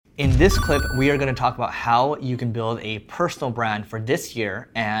In this clip, we are going to talk about how you can build a personal brand for this year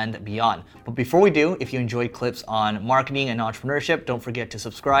and beyond. But before we do, if you enjoyed clips on marketing and entrepreneurship, don't forget to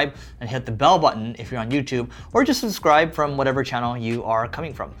subscribe and hit the bell button if you're on YouTube, or just subscribe from whatever channel you are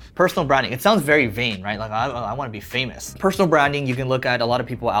coming from. Personal branding, it sounds very vain, right? Like I want to be famous. Personal branding, you can look at a lot of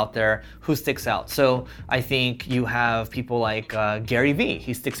people out there who sticks out. So I think you have people like Gary Vee.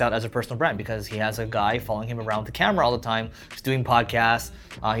 He sticks out as a personal brand because he has a guy following him around with the camera all the time. He's doing podcasts.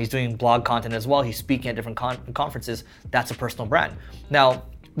 He's doing blog content as well. He's speaking at different conferences. That's a personal brand. Now,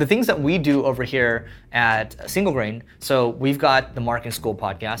 the things that we do over here at Single Grain, so we've got the Marketing School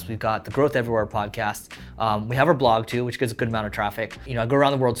podcast, we've got the Growth Everywhere podcast, we have our blog too, which gets a good amount of traffic. You know, I go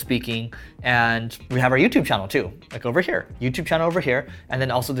around the world speaking, and we have our YouTube channel too, like over here, YouTube channel over here, and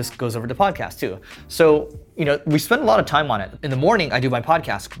then also this goes over to podcast too. So, you know, we spend a lot of time on it. In the morning, I do my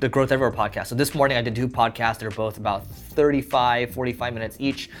podcast, the Growth Everywhere podcast. So this morning I did 2 podcasts that are both about 35, 45 minutes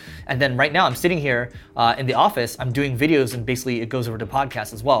each. And then right now I'm sitting here in the office, I'm doing videos, and basically it goes over to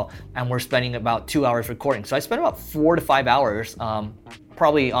podcasts as well. And we're spending about 2 hours recording. So I spend about 4 to 5 hours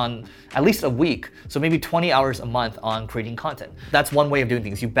probably on at least a week, so maybe 20 hours a month on creating content. That's one way of doing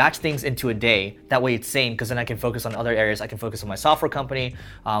things. You batch things into a day, that way it's sane, because then I can focus on other areas. I can focus on my software company,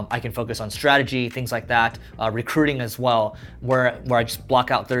 I can focus on strategy, things like that, recruiting as well, where I just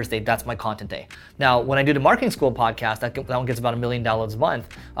block out Thursday, that's my content day. Now, when I do the Marketing School podcast, that one gets about $1 million a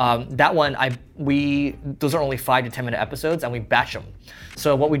month. That one, those are only 5 to 10 minute episodes, and we batch them.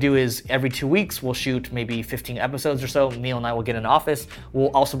 So what we do is every 2 weeks, we'll shoot maybe 15 episodes or so. Neil and I will get in an office. We'll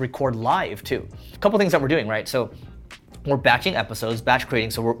also record live too. A couple things that we're doing, right? So we're batching episodes, batch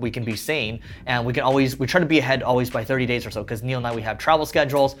creating, so we can be sane, and we try to be ahead always by 30 days or so, because Neil and I, we have travel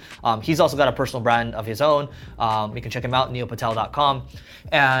schedules. He's also got a personal brand of his own. You can check him out, neilpatel.com.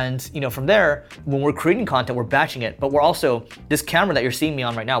 And you know, from there, when we're creating content, we're batching it, but we're also, this camera that you're seeing me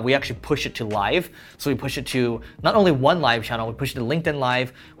on right now, we actually push it to live. So we push it to not only one live channel, we push it to LinkedIn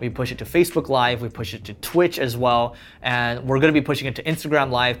Live, we push it to Facebook Live, we push it to Twitch as well, and we're gonna be pushing it to Instagram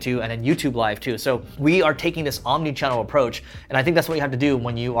Live too, and then YouTube Live too. So we are taking this omni-channel approach, and I think that's what you have to do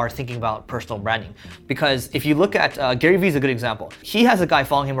when you are thinking about personal branding. Because if you look at Gary Vee is a good example. He has a guy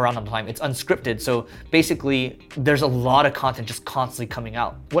following him around all the time. It's unscripted, so basically there's a lot of content just constantly coming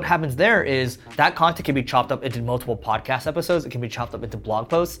out. What happens there is that content can be chopped up into multiple podcast episodes. It can be chopped up into blog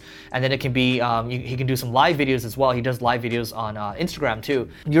posts, and then it can be he can do some live videos as well. He does live videos on Instagram too.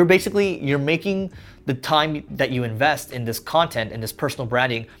 You're making the time that you invest in this content and this personal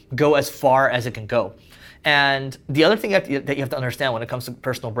branding go as far as it can go. And the other thing that you have to understand when it comes to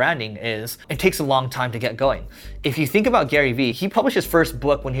personal branding is it takes a long time to get going. If you think about Gary Vee, he published his first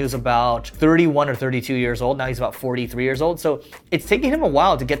book when he was about 31 or 32 years old. Now he's about 43 years old. So it's taking him a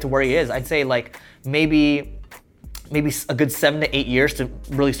while to get to where he is. I'd say like maybe a good 7 to 8 years to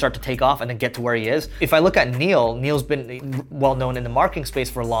really start to take off and then get to where he is. If I look at Neil's been well known in the marketing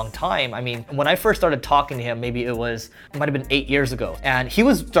space for a long time. I mean, when I first started talking to him, maybe it might have been 8 years ago, and he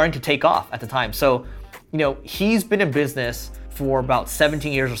was starting to take off at the time. So, you know, he's been in business for about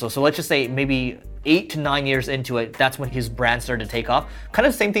 17 years or so. So let's just say maybe 8 to 9 years into it, that's when his brand started to take off. Kind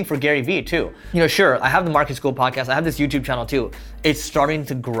of the same thing for Gary Vee too. You know, sure, I have the Marketing School podcast, I have this YouTube channel too. It's starting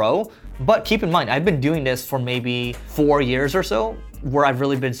to grow, but keep in mind, I've been doing this for maybe 4 years or so, where I've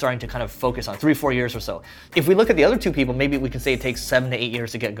really been starting to kind of focus on 3-4 years or so. If we look at the other 2 people, maybe we can say it takes 7 to 8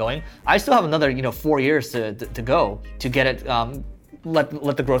 years to get going. I still have another, 4 years to go to get it, let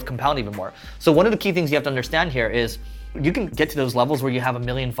the growth compound even more. So one of the key things you have to understand here is you can get to those levels where you have 1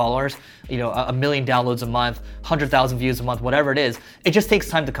 million followers, 1 million downloads a month, 100,000 views a month, whatever it is. It just takes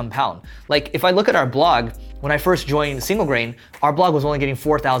time to compound. Like if I look at our blog, when I first joined Single Grain, our blog was only getting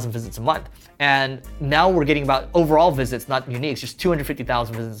 4,000 visits a month. And now we're getting about overall visits, not uniques, just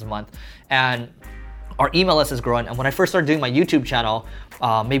 250,000 visits a month. And our email list has grown. And when I first started doing my YouTube channel,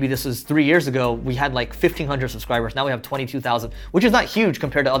 maybe this was 3 years ago, we had like 1,500 subscribers. Now we have 22,000, which is not huge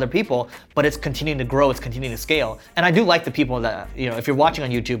compared to other people, but it's continuing to grow, it's continuing to scale. And I do like the people that, if you're watching on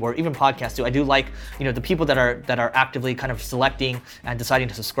YouTube or even podcasts too, I do like, the people that are actively kind of selecting and deciding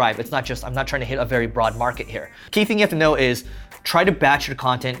to subscribe. It's not just, I'm not trying to hit a very broad market here. Key thing you have to know is try to batch your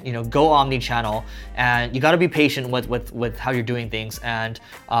content, go omni-channel, and you got to be patient with how you're doing things. And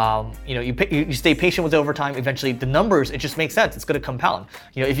you stay patient with it over time. Eventually, the numbers, it just makes sense. It's going to compound.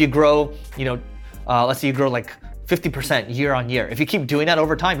 If you grow, let's say you grow like 50% year on year. If you keep doing that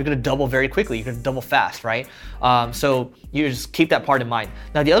over time, you're gonna double very quickly. You're gonna double fast, right? So you just keep that part in mind.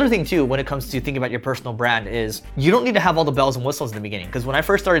 Now, the other thing too, when it comes to thinking about your personal brand is you don't need to have all the bells and whistles in the beginning. Because when I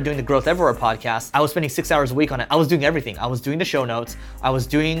first started doing the Growth Everywhere podcast, I was spending 6 hours a week on it. I was doing everything. I was doing the show notes. I was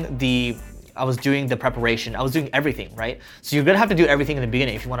doing the I was doing the preparation, I was doing everything, right? So you're gonna have to do everything in the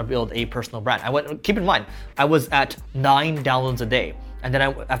beginning if you wanna build a personal brand. Keep in mind, I was at 9 downloads a day. And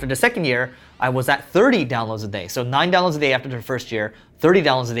then after the second year, I was at 30 downloads a day. So 9 downloads a day after the first year, 30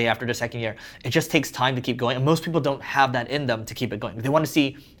 downloads a day after the second year. It just takes time to keep going. And most people don't have that in them to keep it going. They want to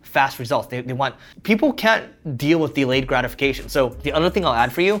see fast results. People can't deal with delayed gratification. So the other thing I'll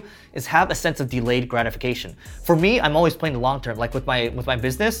add for you is have a sense of delayed gratification. For me, I'm always playing the long term. Like with my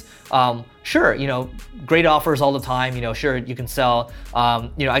business, sure, great offers all the time. Sure, you can sell.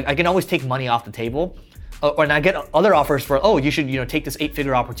 I can always take money off the table. And I get other offers for, you should, take this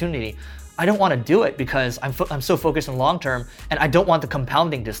 8-figure opportunity. I don't want to do it because I'm so focused on long term, and I don't want the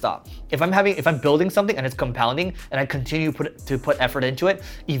compounding to stop. If I'm building something and it's compounding and I continue to put effort into it,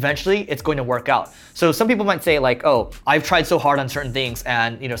 eventually it's going to work out. So some people might say like, I've tried so hard on certain things,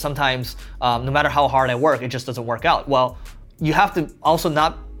 and sometimes no matter how hard I work, it just doesn't work out. Well, you have to also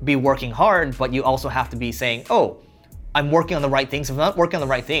not be working hard, but you also have to be saying, I'm working on the right things. If I'm not working on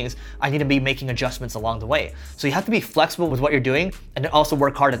the right things, I need to be making adjustments along the way. So you have to be flexible with what you're doing and also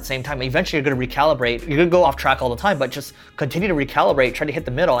work hard at the same time. Eventually you're gonna recalibrate. You're gonna go off track all the time, but just continue to recalibrate, try to hit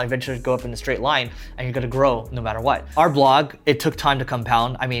the middle, and eventually go up in a straight line, and you're gonna grow no matter what. Our blog, it took time to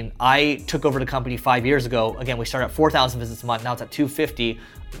compound. I mean, I took over the company 5 years ago. Again, we started at 4,000 visits a month, now it's at 250.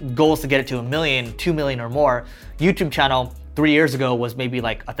 Goal is to get it to 1 million, 2 million or more. YouTube channel, 3 years ago was maybe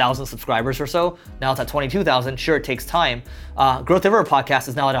like 1,000 subscribers or so. Now it's at 22,000. Sure, it takes time. Growth Everywhere podcast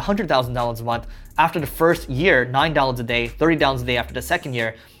is now at $100,000 a month. After the first year, 9 downloads a day, 30 downloads a day after the second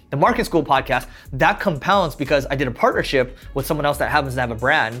year. The Marketing School podcast, that compounds because I did a partnership with someone else that happens to have a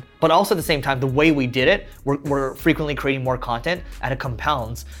brand, but also at the same time, the way we did it, we're frequently creating more content, and it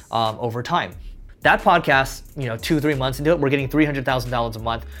compounds over time. That podcast, 2-3 months into it, we're getting $300,000 a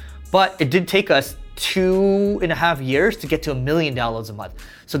month, but it did take us 2.5 years to get to $1 million a month.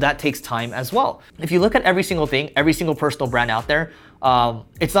 So that takes time as well. If you look at every single thing, every single personal brand out there,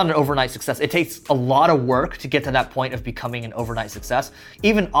 it's not an overnight success. It takes a lot of work to get to that point of becoming an overnight success.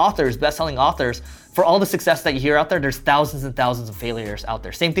 Even authors, best-selling authors, for all the success that you hear out there, there's thousands and thousands of failures out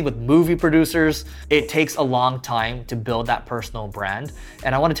there. Same thing with movie producers. It takes a long time to build that personal brand.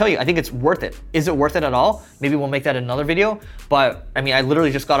 And I want to tell you, I think it's worth it. Is it worth it at all? Maybe we'll make that another video. But I mean, I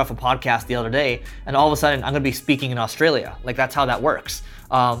literally just got off a podcast the other day, and all of a sudden I'm going to be speaking in Australia. Like, that's how that works.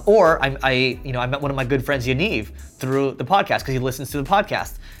 Or I met one of my good friends, Yaniv, through the podcast because he listens to the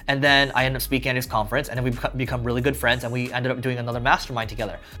podcast. And then I ended up speaking at his conference, and then we become really good friends, and we ended up doing another mastermind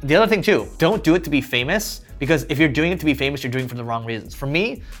together. The other thing too, don't do it to be famous, because if you're doing it to be famous, you're doing it for the wrong reasons. For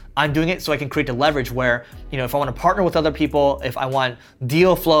me, I'm doing it so I can create the leverage where, if I want to partner with other people, if I want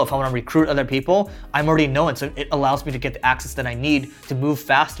deal flow, if I want to recruit other people, I'm already known. So it allows me to get the access that I need to move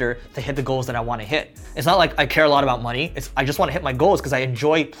faster to hit the goals that I want to hit. It's not like I care a lot about money. I just want to hit my goals because I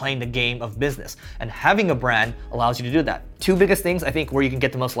enjoy playing the game of business. And having a brand allows you to do that. Two biggest things I think where you can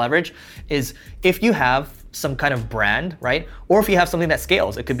get the most leverage is if you have some kind of brand, right? Or if you have something that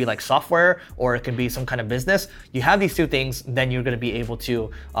scales, it could be like software, or it could be some kind of business. You have these two things, then you're gonna be able to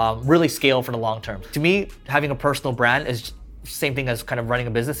really scale for the long term. To me, having a personal brand is same thing as kind of running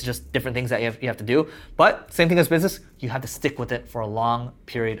a business. It's just different things that you have to do. But same thing as business, you have to stick with it for a long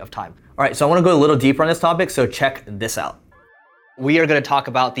period of time. All right, so I wanna go a little deeper on this topic, so check this out. We are gonna talk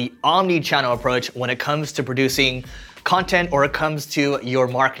about the omni-channel approach when it comes to producing content or it comes to your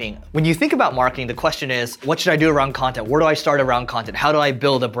marketing. When you think about marketing, the question is, what should I do around content? Where do I start around content? How do I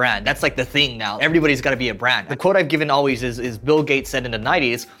build a brand? That's like the thing now. Everybody's gotta be a brand. The quote I've given always is Bill Gates said in the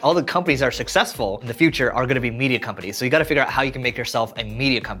 90s, all the companies that are successful in the future are gonna be media companies. So you gotta figure out how you can make yourself a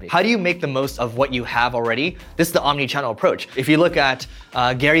media company. How do you make the most of what you have already? This is the omni-channel approach. If you look at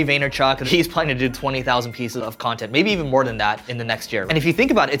Gary Vaynerchuk, he's planning to do 20,000 pieces of content, maybe even more than that in the next year. And if you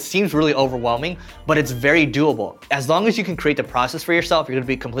think about it, it seems really overwhelming, but it's very doable. As long as you can create the process for yourself, you're gonna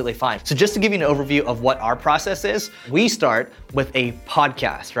be completely fine. So just to give you an overview of what our process is, we start with a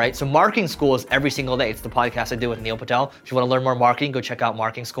podcast, right? So Marketing School is every single day. It's the podcast I do with Neil Patel. If you wanna learn more marketing, go check out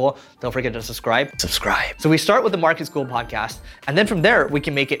Marketing School. Don't forget to subscribe. So we start with the Marketing School podcast, and then from there, we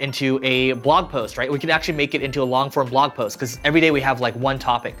can make it into a blog post, right? We can actually make it into a long form blog post, because every day we have like one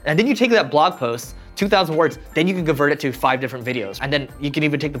topic. And then you take that blog post, 2,000 words, then you can convert it to 5 different videos. And then you can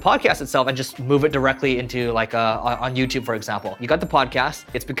even take the podcast itself and just move it directly into like on YouTube, for example. You got the podcast,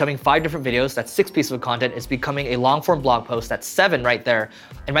 it's becoming 5 different videos, that's 6 pieces of content. It's becoming a long form blog post, that's 7 right there.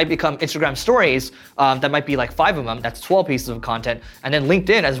 It might become Instagram stories, that might be like 5 of them, that's 12 pieces of content. And then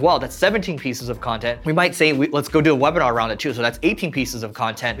LinkedIn as well, that's 17 pieces of content. We might say, let's go do a webinar around it too. So that's 18 pieces of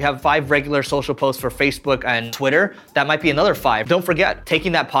content. We have 5 regular social posts for Facebook and Twitter. That might be another 5. Don't forget,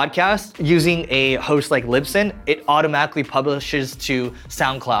 taking that podcast, using a host like Libsyn, it automatically publishes to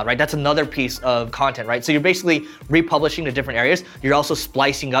SoundCloud, right? That's another piece of content, right? So you're basically republishing to different areas. You're also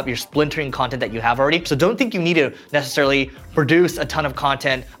splicing up, you're splintering content that you have already. So don't think you need to necessarily produce a ton of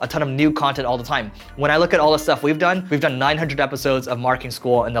content, a ton of new content all the time. When I look at all the stuff we've done 900 episodes of Marketing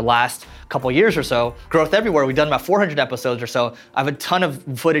School in the last couple years or so. Growth Everywhere, we've done about 400 episodes or so. I have a ton of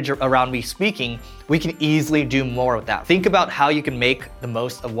footage around me speaking. We can easily do more with that. Think about how you can make the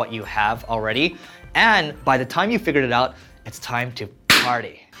most of what you have already. And by the time you figured it out, it's time to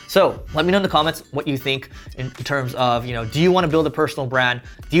party. So let me know in the comments what you think in terms of, do you want to build a personal brand?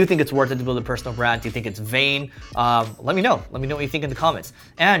 Do you think it's worth it to build a personal brand? Do you think it's vain? Let me know. Let me know what you think in the comments.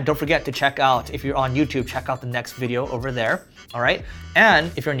 And don't forget to check out, if you're on YouTube, check out the next video over there. All right. And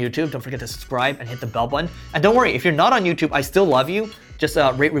if you're on YouTube, don't forget to subscribe and hit the bell button. And don't worry, if you're not on YouTube, I still love you. Just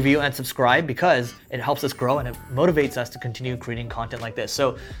rate, review, and subscribe because it helps us grow and it motivates us to continue creating content like this.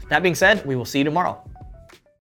 So that being said, we will see you tomorrow.